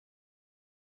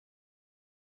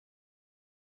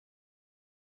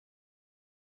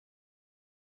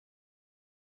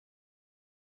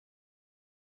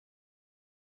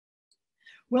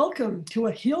Welcome to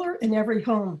A Healer in Every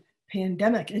Home,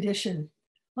 Pandemic Edition.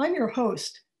 I'm your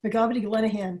host, Begabati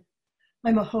Lennihan.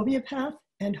 I'm a homeopath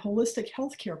and holistic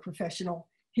healthcare professional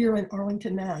here in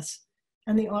Arlington, Mass,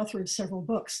 and the author of several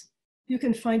books. You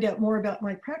can find out more about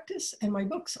my practice and my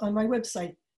books on my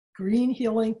website,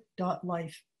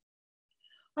 greenhealing.life.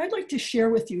 I'd like to share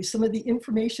with you some of the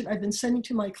information I've been sending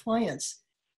to my clients,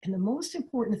 and the most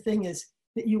important thing is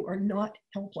that you are not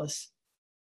helpless.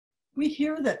 We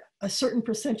hear that a certain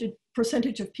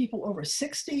percentage of people over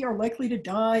 60 are likely to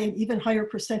die, and even higher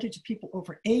percentage of people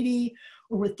over 80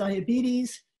 or with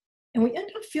diabetes. And we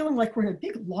end up feeling like we're in a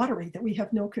big lottery that we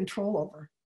have no control over.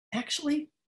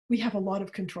 Actually, we have a lot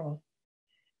of control.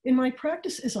 In my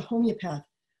practice as a homeopath,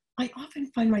 I often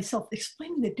find myself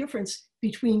explaining the difference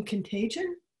between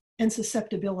contagion and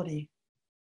susceptibility.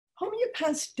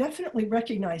 Homeopaths definitely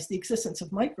recognize the existence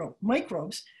of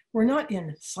microbes. We're not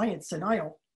in science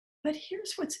denial. But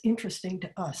here's what's interesting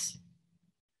to us.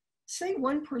 Say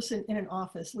one person in an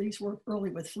office leaves work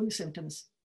early with flu symptoms.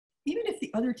 Even if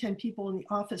the other 10 people in the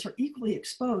office are equally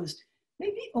exposed,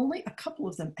 maybe only a couple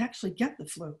of them actually get the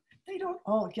flu. They don't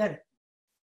all get it.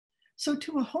 So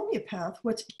to a homeopath,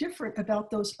 what's different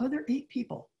about those other 8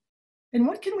 people? And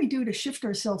what can we do to shift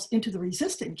ourselves into the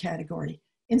resistant category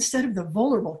instead of the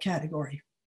vulnerable category?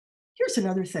 Here's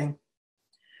another thing.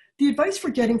 The advice we're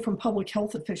getting from public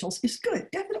health officials is good.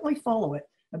 Definitely follow it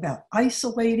about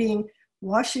isolating,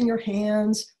 washing your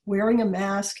hands, wearing a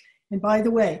mask. And by the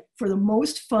way, for the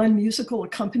most fun musical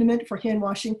accompaniment for hand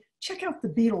washing, check out the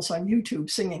Beatles on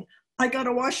YouTube singing, "I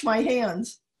gotta wash my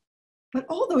hands." But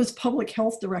all those public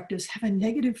health directives have a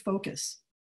negative focus.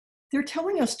 They're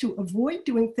telling us to avoid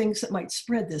doing things that might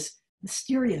spread this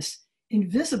mysterious,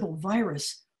 invisible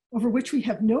virus over which we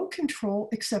have no control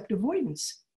except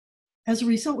avoidance. As a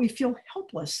result, we feel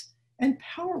helpless and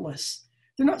powerless.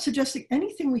 They're not suggesting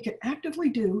anything we can actively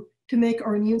do to make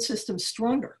our immune system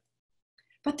stronger.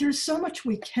 But there's so much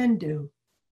we can do.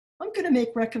 I'm going to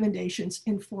make recommendations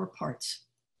in 4 parts.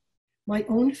 My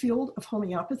own field of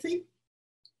homeopathy,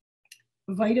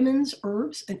 vitamins,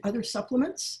 herbs, and other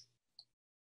supplements,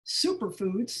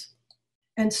 superfoods,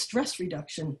 and stress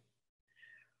reduction.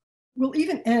 We'll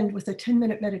even end with a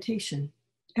 10-minute meditation.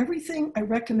 Everything I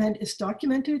recommend is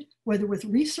documented, whether with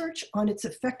research on its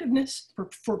effectiveness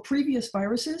for previous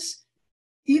viruses,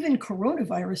 even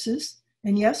coronaviruses,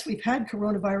 and yes, we've had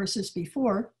coronaviruses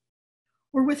before,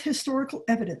 or with historical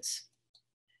evidence.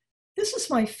 This is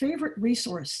my favorite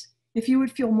resource. If you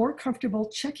would feel more comfortable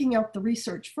checking out the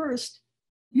research first,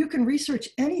 you can research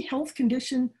any health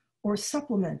condition or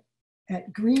supplement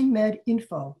at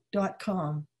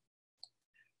greenmedinfo.com.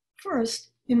 First,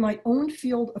 in my own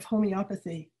field of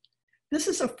homeopathy, this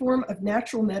is a form of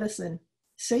natural medicine,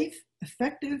 safe,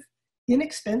 effective,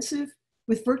 inexpensive,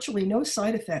 with virtually no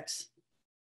side effects.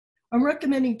 I'm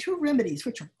recommending 2 remedies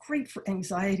which are great for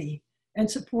anxiety and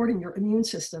supporting your immune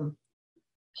system.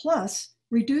 Plus,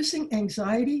 reducing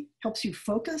anxiety helps you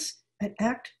focus and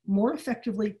act more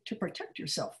effectively to protect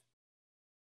yourself.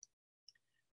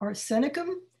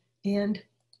 Arsenicum and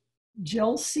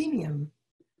gelsemium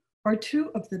are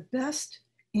 2 of the best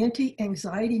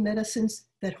anti-anxiety medicines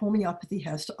that homeopathy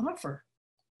has to offer.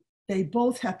 They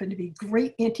both happen to be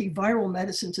great antiviral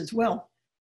medicines as well.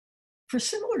 For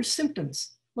similar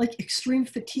symptoms, like extreme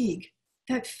fatigue,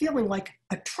 that feeling like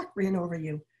a truck ran over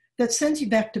you, that sends you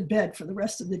back to bed for the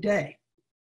rest of the day.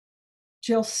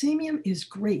 Gelsemium is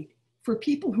great for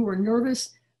people who are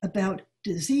nervous about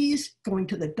disease, going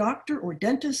to the doctor or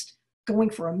dentist, going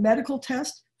for a medical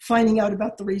test, finding out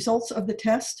about the results of the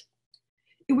test.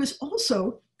 It was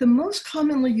also the most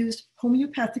commonly used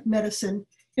homeopathic medicine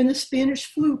in the Spanish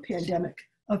flu pandemic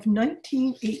of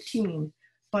 1918,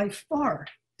 by far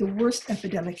the worst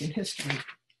epidemic in history,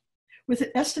 with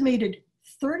an estimated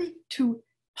 30 to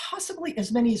possibly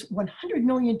as many as 100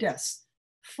 million deaths,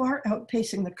 far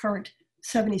outpacing the current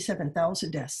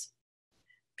 77,000 deaths.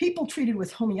 People treated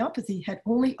with homeopathy had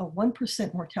only a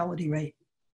 1% mortality rate.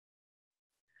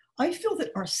 I feel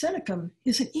that arsenicum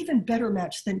is an even better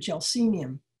match than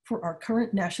gelsemium for our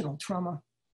current national trauma.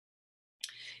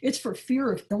 It's for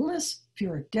fear of illness,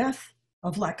 fear of death,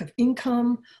 of lack of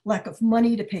income, lack of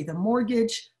money to pay the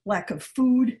mortgage, lack of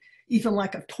food, even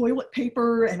lack of toilet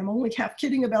paper, and I'm only half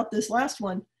kidding about this last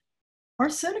one.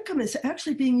 Arsenicum is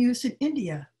actually being used in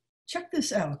India. Check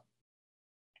this out.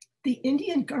 The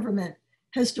Indian government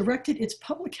has directed its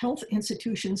public health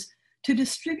institutions to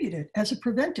distribute it as a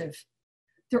preventive.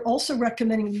 They're also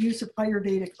recommending the use of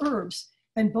Ayurvedic herbs,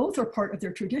 and both are part of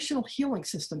their traditional healing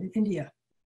system in India.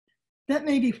 That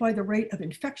may be why the rate of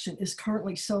infection is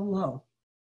currently so low.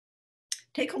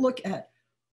 Take a look at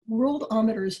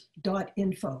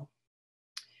worldometers.info.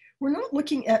 We're not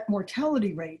looking at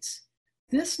mortality rates.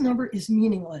 This number is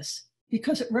meaningless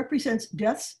because it represents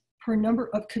deaths per number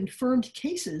of confirmed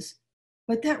cases,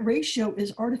 but that ratio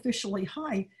is artificially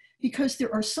high because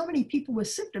there are so many people with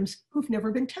symptoms who've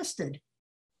never been tested.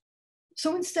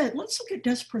 So instead, let's look at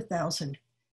deaths per 1,000.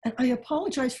 And I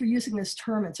apologize for using this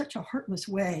term in such a heartless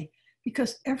way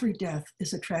because every death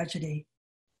is a tragedy.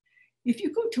 If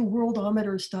you go to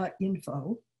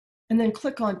worldometers.info and then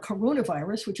click on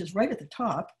coronavirus, which is right at the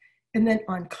top, and then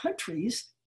on countries,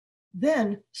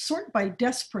 then sort by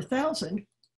deaths per 1,000,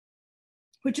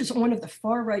 which is one of the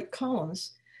far right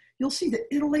columns, you'll see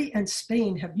that Italy and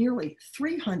Spain have nearly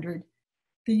 300.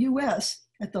 The US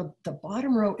at the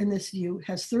bottom row in this view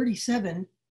has 37.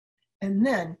 And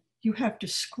then you have to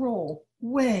scroll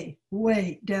way,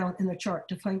 way down in the chart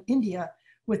to find India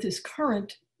with its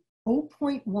current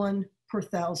 0.1 per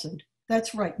 1,000.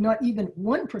 That's right, not even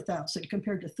 1 per 1,000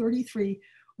 compared to 33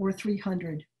 or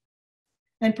 300.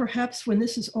 And perhaps when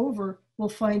this is over, we'll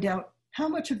find out how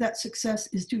much of that success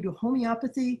is due to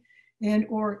homeopathy and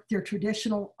or their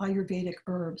traditional Ayurvedic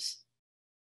herbs.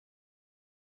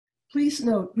 Please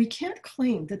note, we can't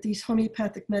claim that these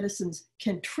homeopathic medicines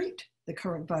can treat the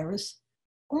current virus,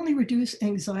 only reduce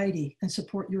anxiety and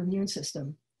support your immune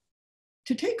system.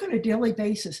 To take on a daily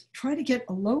basis, try to get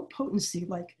a low potency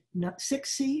like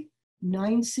 6C,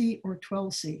 9C, or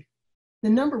 12C. The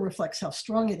number reflects how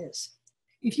strong it is.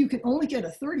 If you can only get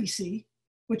a 30C,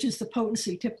 which is the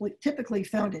potency typically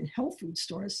found in health food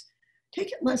stores,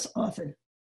 take it less often,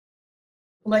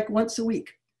 like once a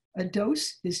week. A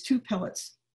dose is 2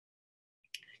 pellets.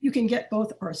 You can get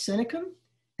both arsenicum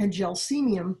and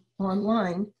gelsemium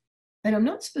online, and I'm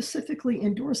not specifically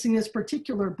endorsing this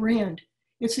particular brand.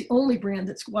 It's the only brand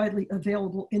that's widely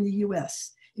available in the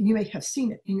US, and you may have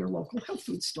seen it in your local health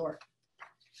food store.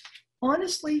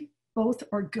 Honestly, both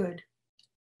are good,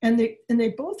 and they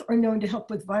both are known to help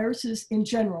with viruses in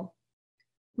general,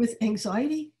 with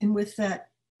anxiety and with that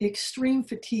extreme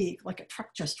fatigue, like a truck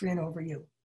just ran over you.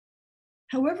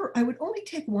 However, I would only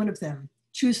take one of them,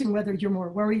 choosing whether you're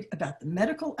more worried about the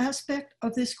medical aspect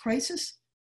of this crisis,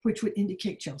 which would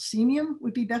indicate gelsemium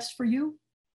would be best for you,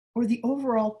 or the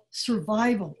overall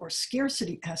survival or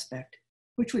scarcity aspect,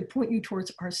 which would point you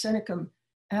towards arsenicum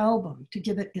album to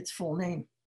give it its full name.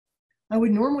 I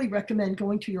would normally recommend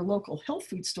going to your local health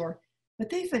food store, but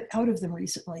they've been out of them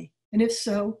recently, and if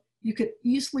so, you could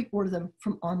easily order them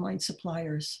from online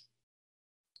suppliers.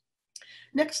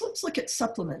 Next, let's look at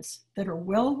supplements that are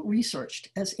well researched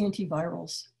as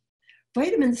antivirals.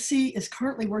 Vitamin C is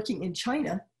currently working in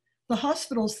China. The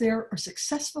hospitals there are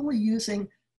successfully using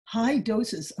high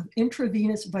doses of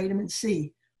intravenous vitamin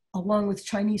C, along with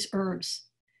Chinese herbs.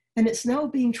 And it's now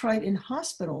being tried in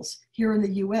hospitals here in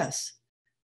the US.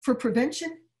 For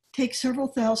prevention, take several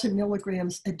thousand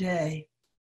milligrams a day.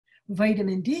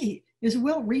 Vitamin D is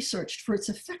well researched for its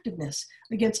effectiveness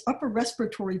against upper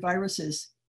respiratory viruses.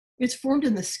 It's formed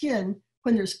in the skin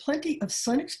when there's plenty of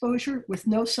sun exposure with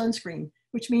no sunscreen,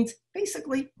 which means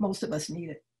basically most of us need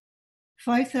it.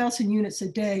 5,000 units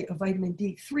a day of vitamin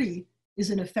D3 is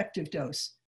an effective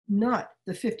dose, not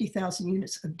the 50,000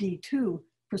 units of D2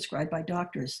 prescribed by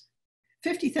doctors.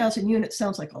 50,000 units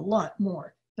sounds like a lot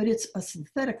more, but it's a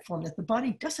synthetic form that the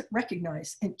body doesn't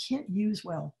recognize and can't use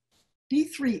well.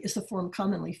 D3 is the form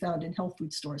commonly found in health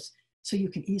food stores, so you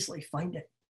can easily find it.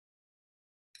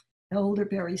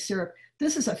 Elderberry syrup.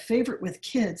 This is a favorite with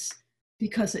kids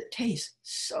because it tastes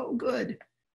so good.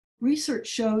 Research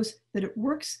shows that it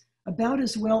works about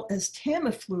as well as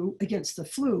Tamiflu against the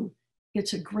flu.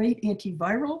 It's a great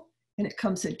antiviral, and it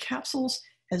comes in capsules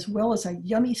as well as a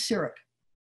yummy syrup.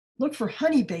 Look for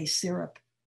honey-based syrup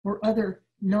or other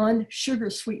non-sugar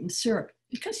sweetened syrup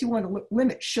because you want to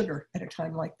limit sugar at a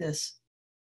time like this.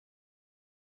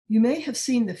 You may have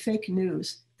seen the fake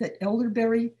news that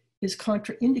elderberry is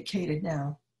contraindicated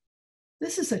now.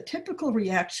 This is a typical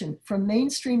reaction from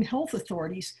mainstream health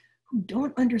authorities who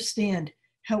don't understand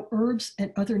how herbs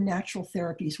and other natural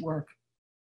therapies work.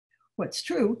 What's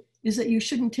true is that you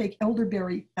shouldn't take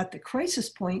elderberry at the crisis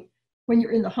point when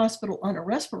you're in the hospital on a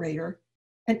respirator,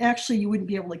 and actually you wouldn't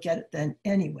be able to get it then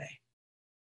anyway.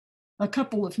 A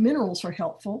couple of minerals are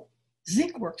helpful.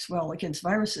 Zinc works well against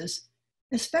viruses,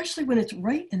 especially when it's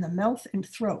right in the mouth and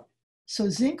throat. So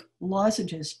zinc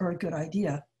lozenges are a good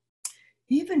idea.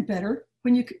 Even better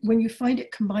when you find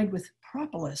it combined with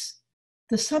propolis,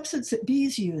 the substance that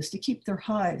bees use to keep their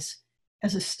hives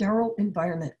as a sterile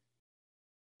environment.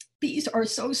 Bees are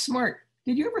so smart.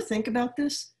 Did you ever think about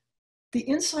this? The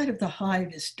inside of the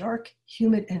hive is dark,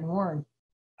 humid, and warm,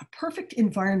 a perfect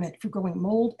environment for growing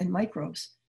mold and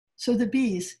microbes. So the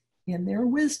bees, in their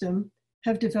wisdom,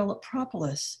 have developed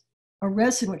propolis, a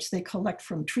resin which they collect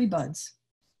from tree buds.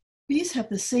 Bees have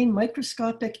the same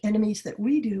microscopic enemies that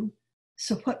we do,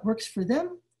 so what works for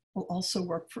them will also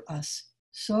work for us.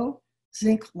 So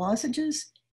zinc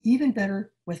lozenges, even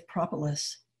better with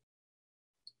propolis.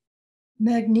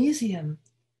 Magnesium.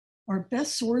 Our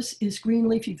best source is green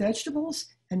leafy vegetables,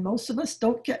 and most of us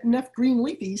don't get enough green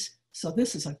leafies, so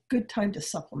this is a good time to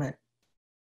supplement.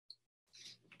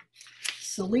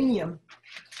 Selenium.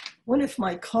 One of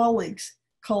my colleagues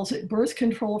calls it birth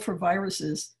control for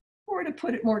viruses, or to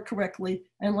put it more correctly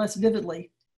and less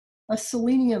vividly, a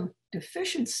selenium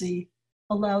deficiency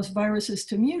allows viruses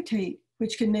to mutate,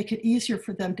 which can make it easier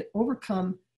for them to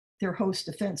overcome their host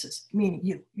defenses,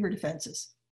 meaning your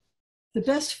defenses. The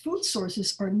best food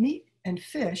sources are meat and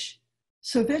fish,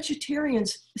 so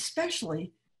vegetarians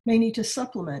especially may need to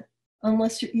supplement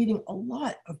unless you're eating a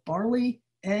lot of barley,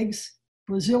 eggs,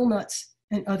 Brazil nuts,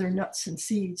 and other nuts and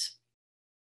seeds.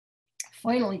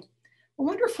 Finally, a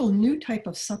wonderful new type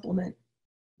of supplement,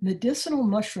 medicinal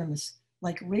mushrooms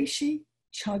like reishi,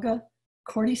 chaga,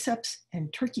 cordyceps,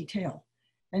 and turkey tail.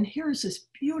 And here's this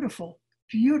beautiful,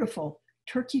 beautiful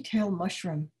turkey tail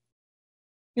mushroom.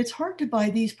 It's hard to buy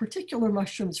these particular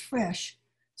mushrooms fresh,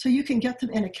 so you can get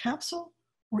them in a capsule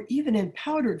or even in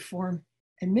powdered form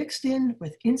and mixed in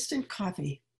with instant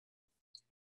coffee.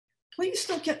 Please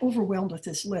don't get overwhelmed with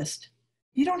this list.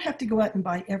 You don't have to go out and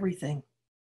buy everything.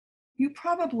 You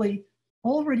probably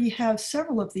already have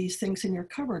several of these things in your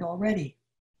cupboard already.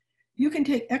 You can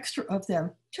take extra of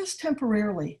them just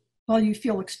temporarily while you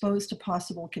feel exposed to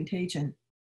possible contagion.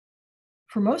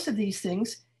 For most of these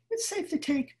things, it's safe to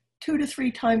take 2 to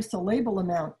 3 times the label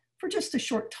amount for just a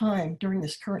short time during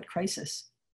this current crisis.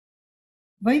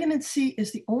 Vitamin C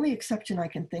is the only exception I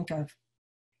can think of.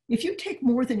 If you take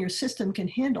more than your system can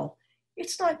handle,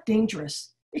 it's not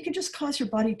dangerous. It can just cause your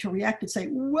body to react and say,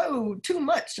 whoa, too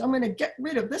much, I'm gonna get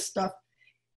rid of this stuff.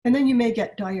 And then you may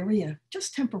get diarrhea,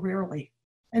 just temporarily.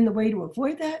 And the way to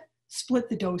avoid that, split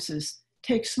the doses.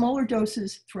 Take smaller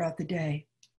doses throughout the day.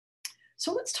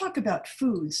 So let's talk about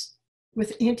foods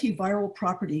with antiviral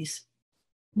properties.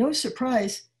 No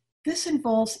surprise, this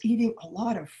involves eating a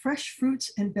lot of fresh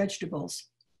fruits and vegetables.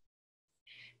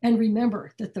 And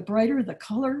remember that the brighter the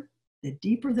color, the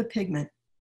deeper the pigment,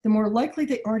 the more likely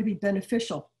they are to be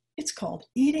beneficial. It's called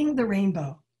eating the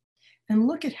rainbow. And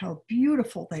look at how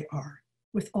beautiful they are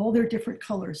with all their different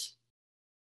colors.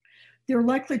 They're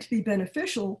likely to be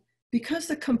beneficial because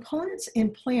the components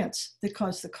in plants that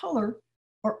cause the color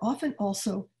are often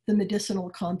also the medicinal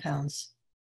compounds.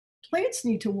 Plants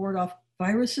need to ward off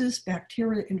viruses,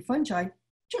 bacteria, and fungi,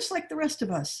 just like the rest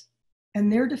of us,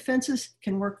 and their defenses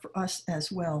can work for us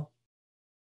as well.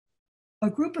 A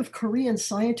group of Korean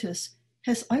scientists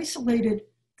has isolated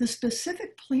the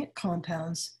specific plant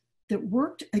compounds that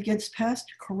worked against past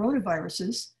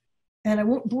coronaviruses, and I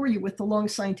won't bore you with the long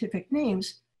scientific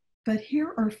names, but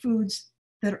here are foods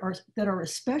that are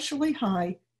especially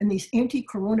high in these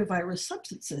anti-coronavirus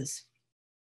substances.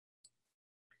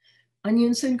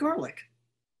 Onions and garlic.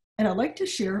 And I'd like to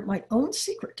share my own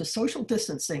secret to social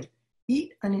distancing.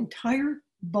 Eat an entire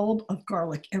bulb of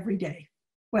garlic every day.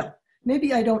 Well,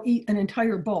 maybe I don't eat an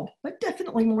entire bulb, but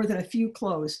definitely more than a few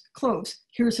cloves.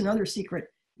 Here's another secret: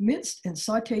 minced and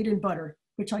sauteed in butter,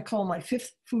 which I call my 5th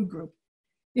food group.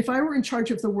 If I were in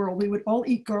charge of the world, we would all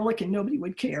eat garlic and nobody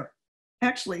would care.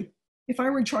 Actually, if I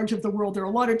were in charge of the world, there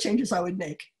are a lot of changes I would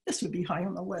make. This would be high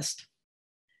on the list.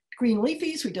 Green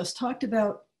leafies, we just talked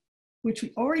about, which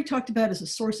we already talked about as a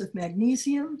source of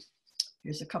magnesium.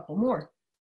 Here's a couple more.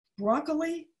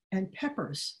 Broccoli and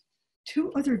peppers,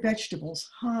 2 other vegetables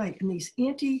high in these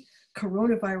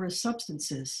anti-coronavirus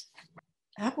substances.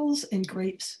 Apples and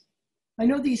grapes. I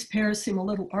know these pairs seem a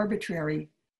little arbitrary,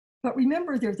 but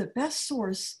remember they're the best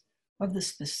source of the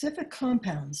specific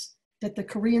compounds that the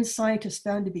Korean scientists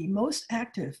found to be most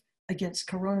active against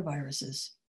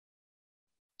coronaviruses.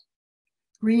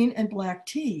 Green and black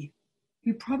tea,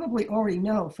 you probably already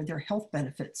know for their health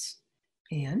benefits.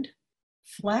 And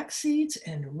flax seeds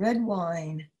and red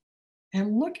wine.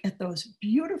 And look at those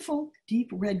beautiful deep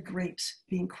red grapes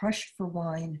being crushed for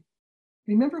wine.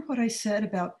 Remember what I said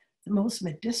about the most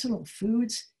medicinal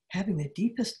foods having the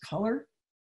deepest color?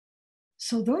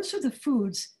 So those are the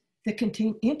foods that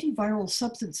contain antiviral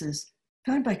substances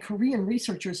found by Korean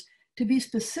researchers to be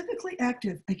specifically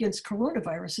active against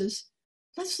coronaviruses.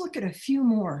 Let's look at a few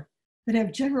more that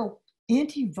have general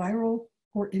antiviral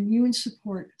or immune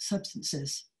support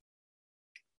substances.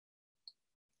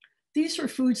 These are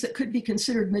foods that could be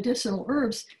considered medicinal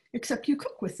herbs, except you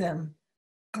cook with them.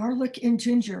 Garlic and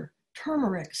ginger,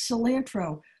 turmeric,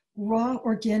 cilantro, raw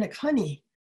organic honey,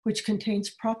 which contains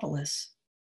propolis.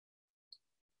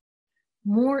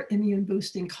 more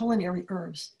immune-boosting culinary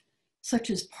herbs, such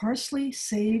as parsley,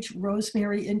 sage,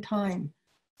 rosemary, and thyme.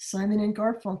 Simon and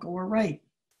Garfunkel were right,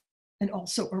 and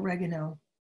also oregano.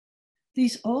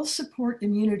 These all support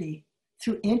immunity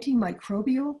through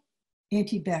antimicrobial,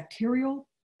 antibacterial,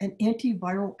 and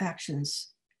antiviral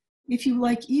actions. If you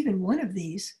like even one of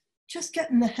these, just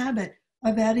get in the habit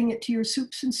of adding it to your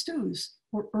soups and stews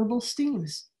or herbal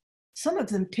steams. Some of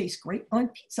them taste great on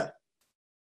pizza.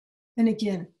 And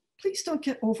again, please don't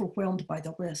get overwhelmed by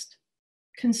the list.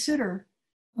 Consider,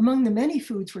 among the many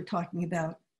foods we're talking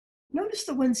about, notice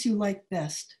the ones you like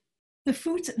best, the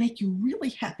foods that make you really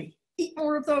happy. Eat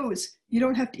more of those. You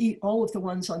don't have to eat all of the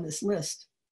ones on this list.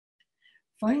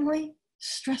 Finally,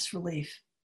 stress relief.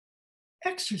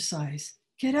 Exercise.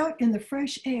 Get out in the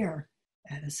fresh air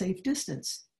at a safe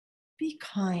distance. Be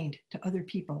kind to other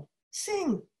people.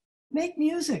 Sing. Make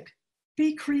music.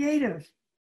 Be creative.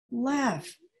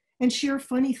 Laugh and share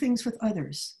funny things with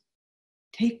others.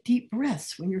 Take deep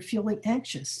breaths when you're feeling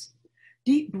anxious.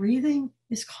 Deep breathing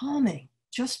is calming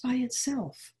just by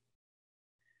itself.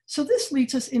 So this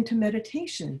leads us into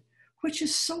meditation, which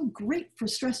is so great for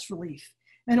stress relief.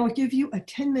 And I'll give you a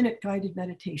 10-minute guided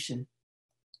meditation.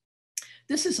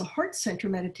 This is a heart center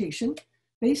meditation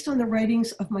based on the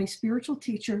writings of my spiritual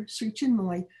teacher, Sri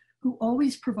Chinmoy, who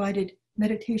always provided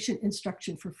meditation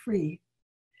instruction for free.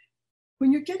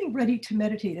 When you're getting ready to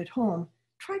meditate at home,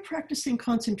 try practicing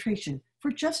concentration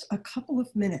for just a couple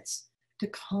of minutes to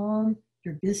calm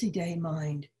your busy day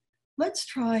mind. Let's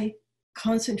try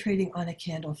concentrating on a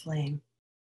candle flame,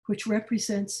 which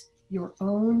represents your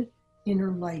own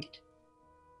inner light.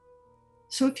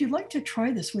 So if you'd like to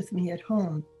try this with me at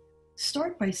home,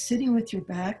 start by sitting with your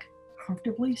back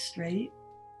comfortably straight,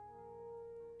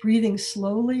 breathing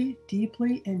slowly,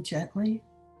 deeply, and gently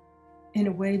in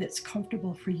a way that's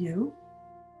comfortable for you.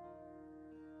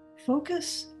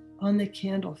 Focus on the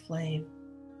candle flame.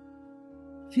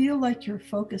 Feel like you're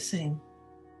focusing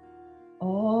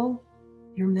all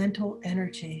your mental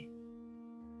energy,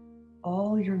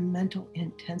 all your mental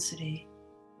intensity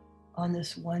on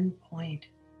this one point.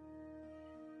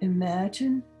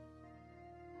 Imagine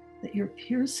that you're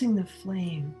piercing the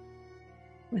flame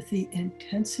with the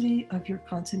intensity of your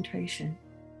concentration,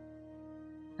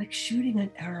 like shooting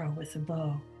an arrow with a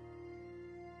bow.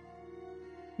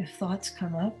 If thoughts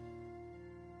come up,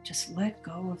 just let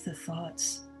go of the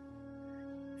thoughts.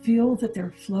 Feel that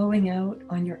they're flowing out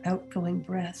on your outgoing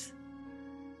breath,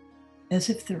 as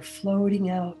if they're floating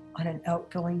out on an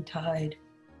outgoing tide.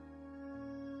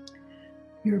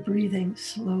 You're breathing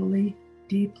slowly,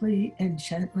 deeply, and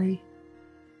gently,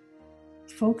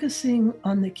 focusing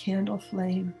on the candle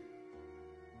flame.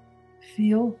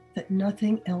 Feel that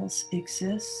nothing else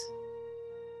exists,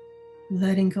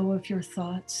 letting go of your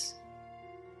thoughts,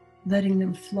 letting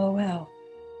them flow out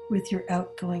with your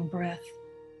outgoing breath,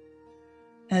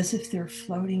 as if they're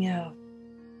floating out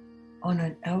on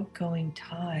an outgoing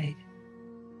tide.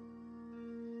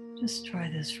 Just try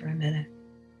this for a minute.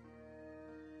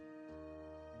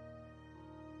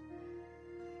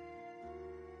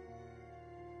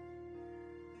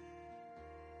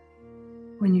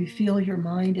 When you feel your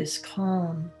mind is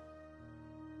calm,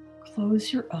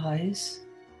 close your eyes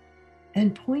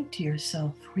and point to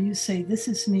yourself where you say, "This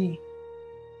is me."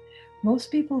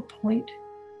 Most people point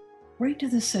right to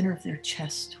the center of their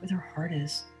chest where their heart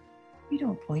is. We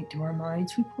don't point to our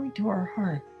minds, we point to our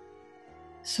heart.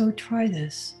 So try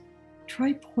this.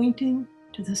 Try pointing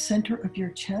to the center of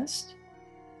your chest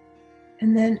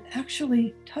and then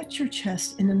actually touch your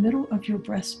chest in the middle of your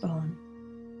breastbone.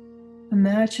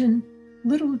 Imagine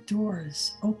little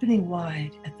doors opening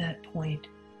wide at that point,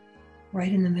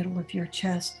 right in the middle of your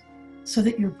chest, so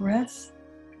that your breath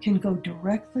can go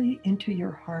directly into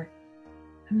your heart.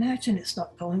 Imagine it's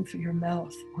not going through your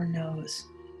mouth or nose.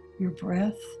 Your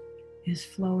breath is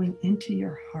flowing into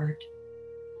your heart.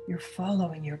 You're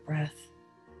following your breath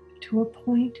to a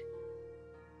point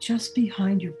just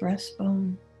behind your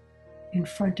breastbone, in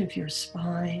front of your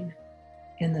spine,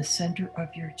 in the center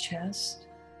of your chest.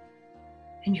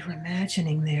 And you're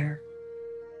imagining there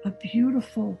a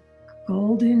beautiful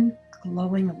golden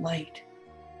glowing light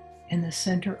in the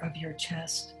center of your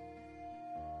chest.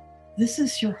 This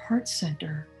is your heart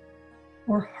center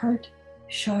or heart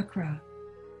chakra,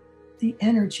 the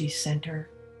energy center,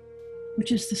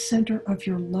 which is the center of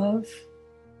your love,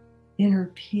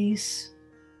 inner peace,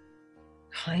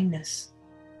 kindness,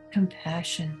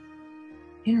 compassion,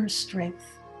 inner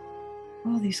strength,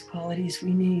 all these qualities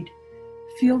we need.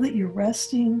 Feel that you're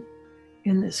resting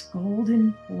in this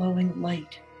golden glowing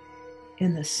light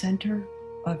in the center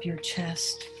of your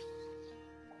chest.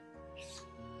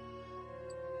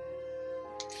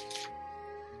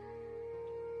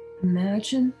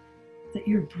 Imagine that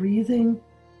you're breathing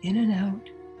in and out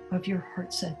of your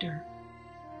heart center.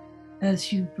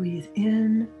 As you breathe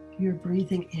in, you're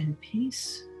breathing in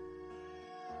peace.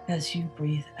 As you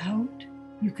breathe out,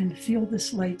 you can feel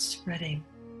this light spreading.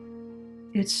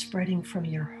 It's spreading from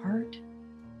your heart,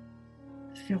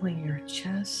 filling your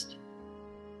chest,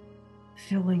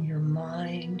 filling your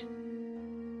mind,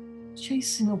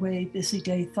 chasing away busy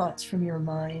day thoughts from your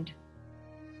mind,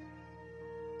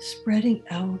 spreading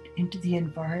out into the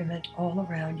environment all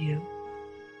around you.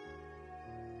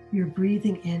 You're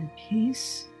breathing in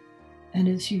peace, and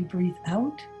as you breathe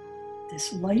out,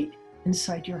 this light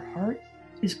inside your heart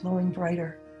is glowing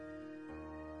brighter.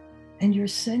 And you're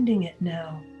sending it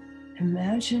now.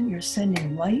 Imagine you're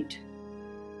sending light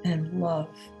and love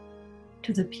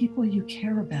to the people you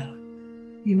care about.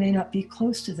 You may not be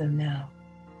close to them now.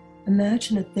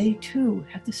 Imagine that they too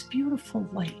have this beautiful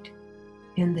light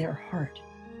in their heart.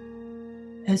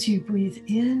 As you breathe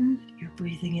in, you're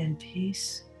breathing in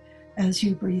peace. As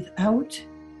you breathe out,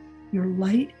 your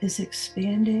light is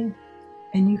expanding,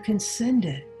 and you can send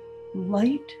it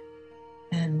light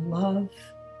and love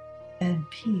and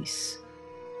peace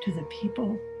to the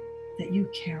people that you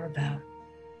care about.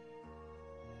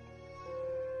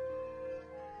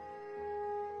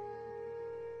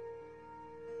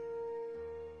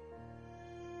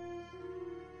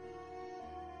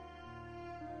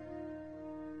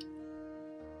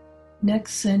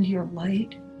 Next, send your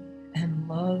light and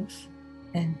love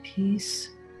and peace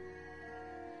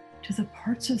to the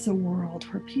parts of the world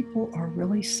where people are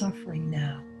really suffering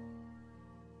now.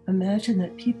 Imagine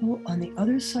that people on the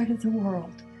other side of the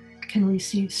world can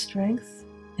receive strength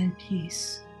and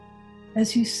peace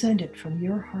as you send it from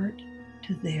your heart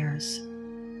to theirs.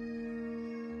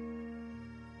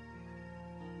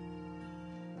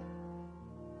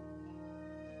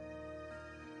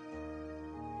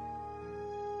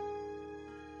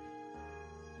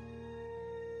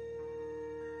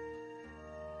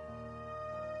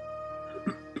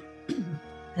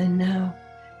 And now,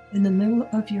 in the middle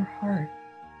of your heart,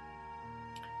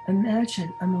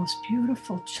 imagine a most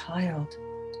beautiful child.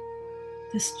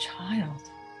 This child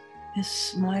is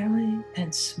smiling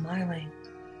and smiling.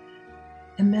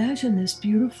 Imagine this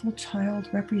beautiful child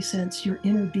represents your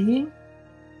inner being,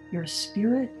 your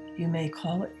spirit, you may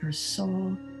call it your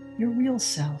soul, your real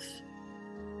self.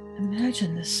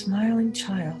 Imagine this smiling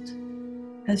child.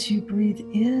 As you breathe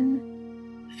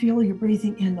in, feel you're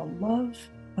breathing in the love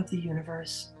of the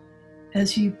universe.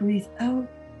 As you breathe out,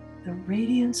 the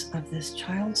radiance of this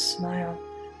child's smile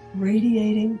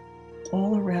radiating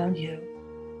all around you.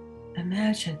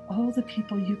 Imagine all the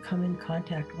people you come in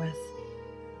contact with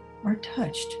are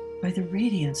touched by the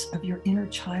radiance of your inner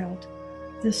child,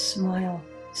 this smile,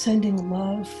 sending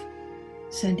love,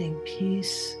 sending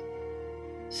peace,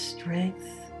 strength,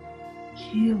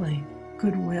 healing,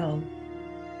 goodwill,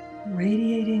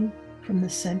 radiating from the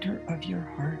center of your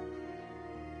heart.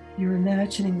 You're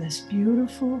imagining this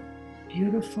beautiful,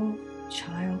 beautiful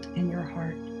child in your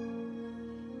heart.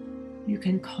 You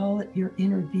can call it your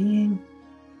inner being,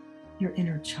 your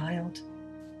inner child,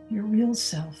 your real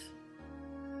self,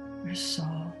 your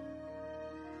soul.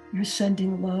 You're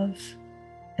sending love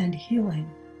and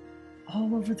healing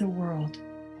all over the world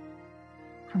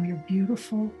from your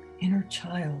beautiful inner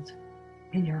child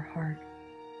in your heart.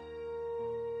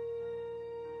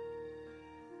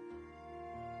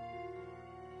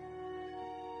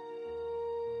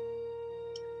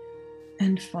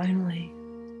 And finally,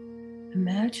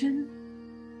 imagine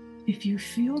if you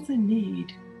feel the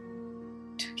need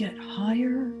to get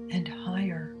higher and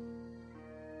higher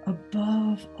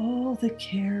above all the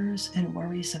cares and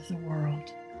worries of the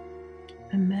world.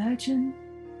 Imagine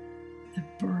the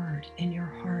bird in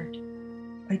your heart.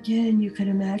 Again, you can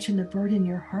imagine the bird in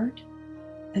your heart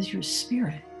as your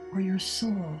spirit or your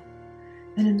soul.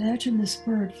 And imagine this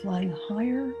bird flying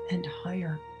higher and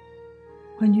higher.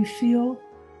 When you feel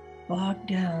bogged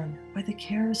down by the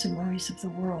cares and worries of the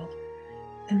world,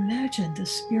 imagine the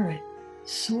spirit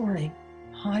soaring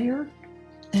higher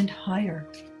and higher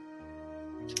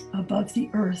above the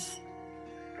earth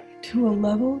to a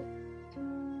level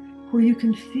where you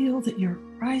can feel that you're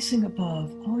rising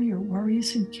above all your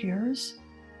worries and cares,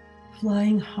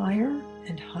 flying higher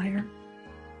and higher,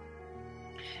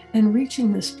 and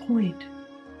reaching this point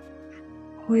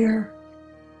where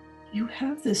you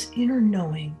have this inner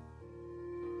knowing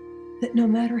that no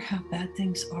matter how bad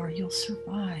things are, you'll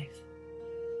survive.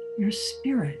 Your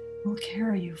spirit will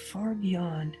carry you far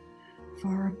beyond,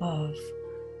 far above.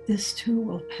 This too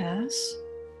will pass,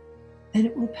 and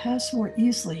it will pass more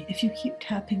easily if you keep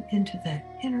tapping into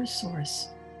that inner source,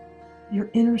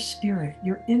 your inner spirit,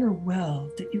 your inner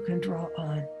well that you can draw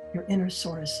on. your inner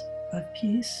source of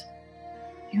peace,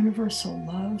 universal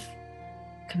love,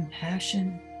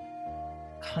 compassion,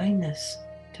 kindness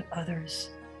to others.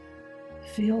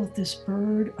 Feel this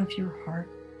bird of your heart,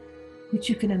 which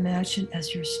you can imagine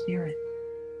as your spirit,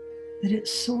 that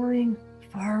it's soaring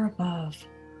far above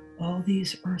all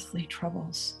these earthly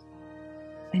troubles.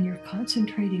 And you're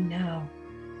concentrating now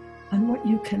on what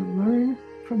you can learn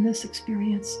from this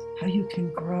experience, how you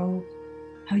can grow,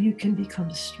 how you can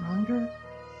become stronger,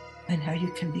 and how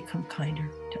you can become kinder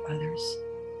to others.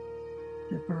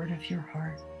 The bird of your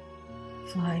heart,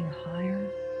 flying higher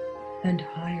and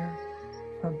higher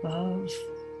above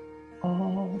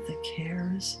all the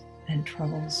cares and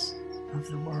troubles of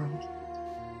the world.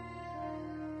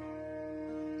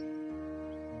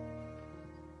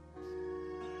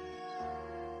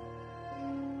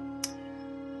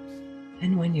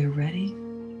 And when you're ready,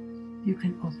 you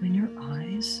can open your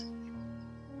eyes,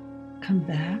 come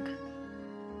back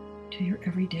to your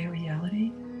everyday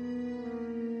reality,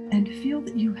 and feel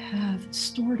that you have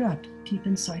stored up deep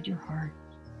inside your heart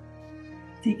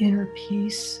the inner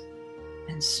peace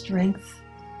and strength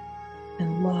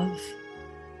and love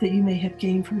that you may have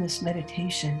gained from this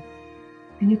meditation.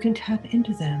 And you can tap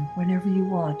into them whenever you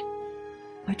want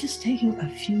by just taking a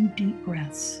few deep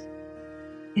breaths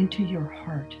into your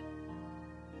heart.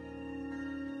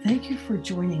 Thank you for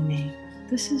joining me.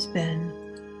 This has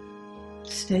been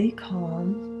Stay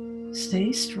Calm,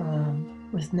 Stay Strong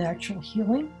with Natural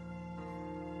Healing,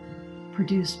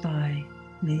 produced by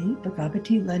me,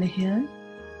 Begabati Lennihan,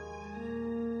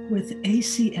 with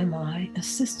ACMi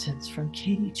assistance from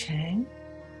Katie Chang,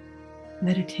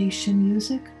 meditation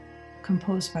music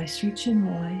composed by Sri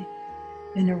Chinmoy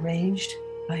and arranged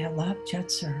by Alap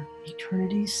Jetser,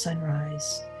 Eternity's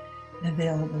Sunrise,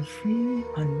 available free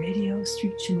on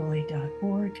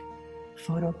radiostreetchinmoy.org,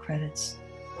 photo credits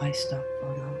by Stock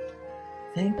Photo.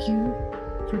 Thank you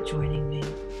for joining me.